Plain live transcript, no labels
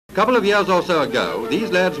A couple of years or so ago,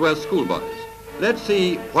 these lads were schoolboys. Let's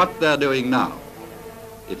see what they're doing now.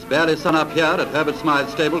 It's barely sun up here at Herbert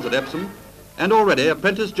Smythe's stables at Epsom, and already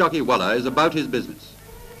Apprentice Jockey Waller is about his business.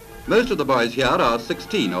 Most of the boys here are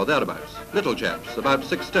 16 or thereabouts, little chaps, about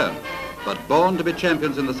 6 stone, but born to be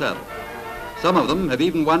champions in the saddle. Some of them have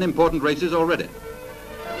even won important races already.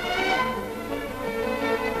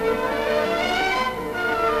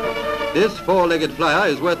 This four-legged flyer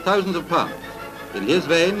is worth thousands of pounds. In his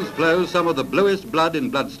veins flows some of the bluest blood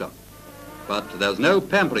in bloodstock. But there's no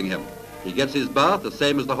pampering him. He gets his bath the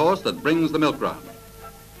same as the horse that brings the milk round.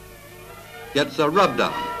 Gets a rub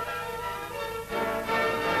down.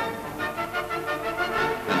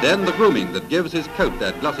 And then the grooming that gives his coat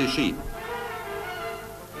that glossy sheen.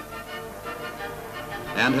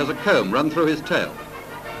 And has a comb run through his tail,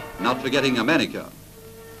 not forgetting a manicure.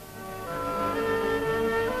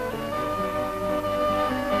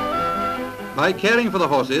 By caring for the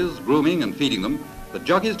horses, grooming and feeding them, the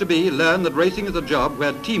jockeys-to-be learn that racing is a job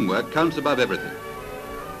where teamwork counts above everything.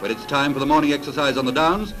 When it's time for the morning exercise on the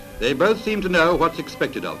downs, they both seem to know what's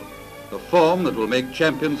expected of them, the form that will make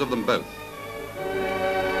champions of them both.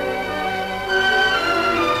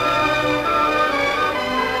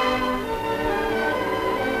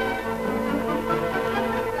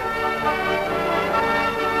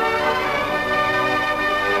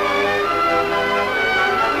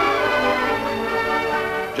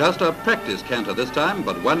 Just a practice canter this time,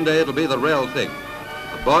 but one day it'll be the real thing.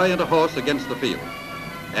 A boy and a horse against the field.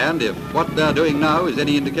 And if what they're doing now is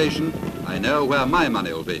any indication, I know where my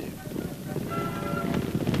money will be.